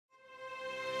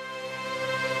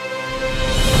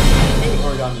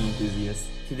origami enthusiasts.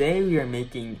 Today we are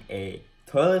making a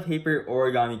toilet paper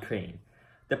origami crane.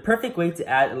 The perfect way to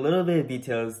add a little bit of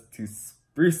details to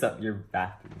spruce up your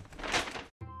bathroom.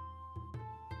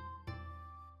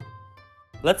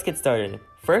 Let's get started.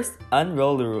 First,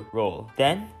 unroll the roll.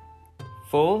 Then,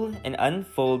 fold and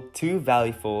unfold 2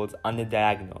 valley folds on the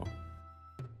diagonal.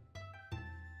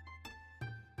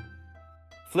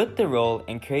 Flip the roll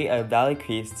and create a valley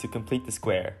crease to complete the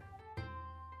square.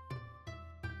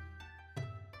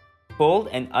 Fold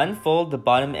and unfold the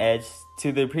bottom edge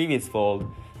to the previous fold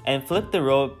and flip the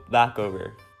roll back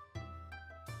over.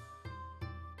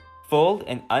 Fold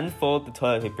and unfold the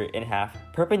toilet paper in half,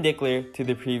 perpendicular to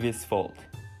the previous fold.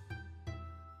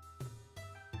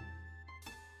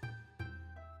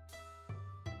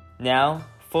 Now,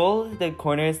 fold the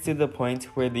corners to the point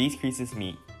where these creases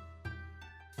meet.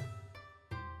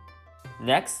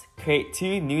 Next, create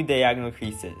 2 new diagonal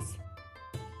creases.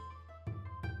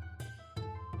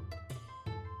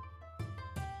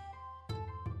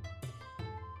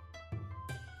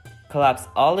 Collapse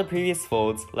all the previous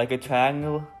folds like a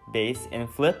triangle base and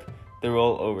flip the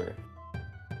roll over.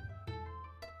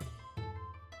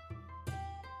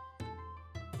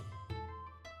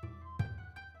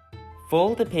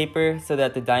 Fold the paper so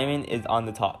that the diamond is on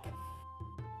the top.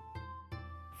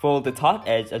 Fold the top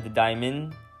edge of the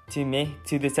diamond to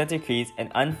the center crease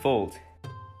and unfold.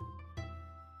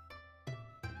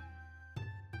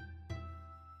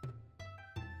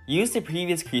 Use the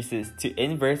previous creases to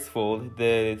inverse fold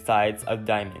the sides of the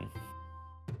diamond.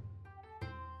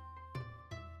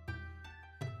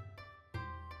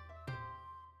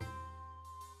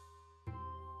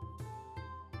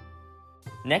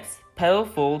 Next, petal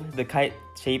fold the kite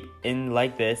shape in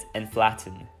like this and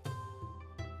flatten.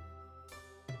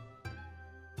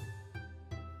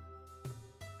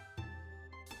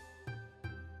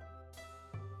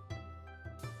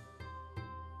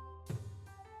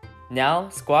 Now,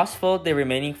 squash fold the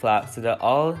remaining flap so that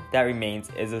all that remains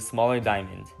is a smaller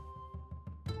diamond.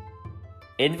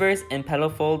 Inverse and petal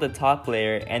fold the top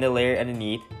layer and the layer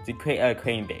underneath to create a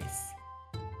crane base.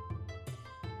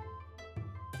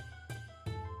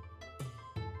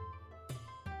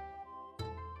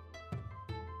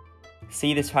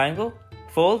 See this triangle?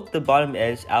 Fold the bottom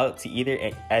edge out to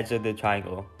either edge of the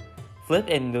triangle. Flip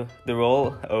and the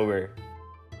roll over.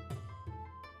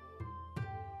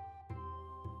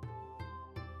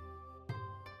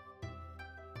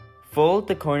 Fold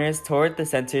the corners toward the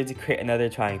center to create another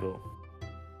triangle.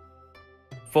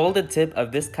 Fold the tip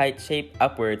of this kite shape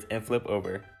upwards and flip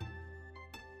over.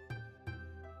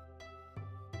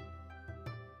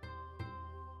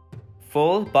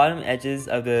 Fold bottom edges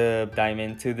of the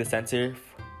diamond to the center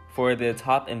for the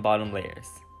top and bottom layers.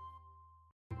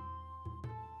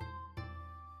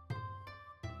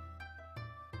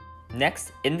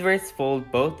 Next, inverse fold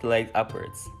both legs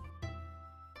upwards.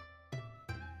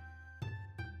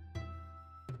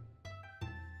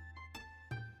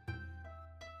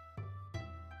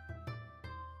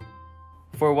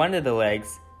 For one of the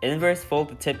legs, inverse fold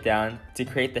the tip down to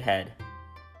create the head.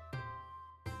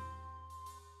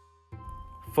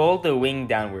 Fold the wing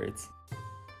downwards.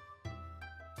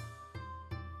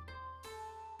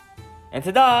 And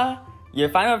ta-da! Your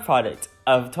final product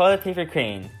of toilet paper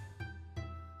crane.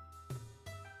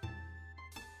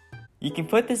 You can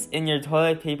put this in your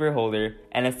toilet paper holder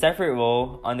and a separate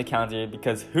roll on the counter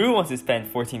because who wants to spend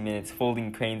 14 minutes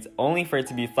folding cranes only for it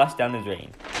to be flushed down the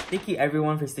drain? Thank you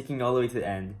everyone for sticking all the way to the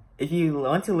end. If you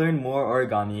want to learn more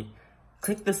origami,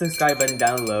 click the subscribe button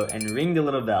down below and ring the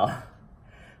little bell.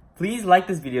 Please like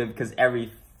this video because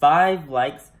every 5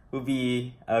 likes will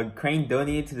be a crane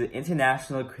donated to the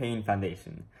International Crane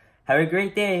Foundation. Have a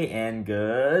great day and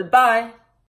goodbye!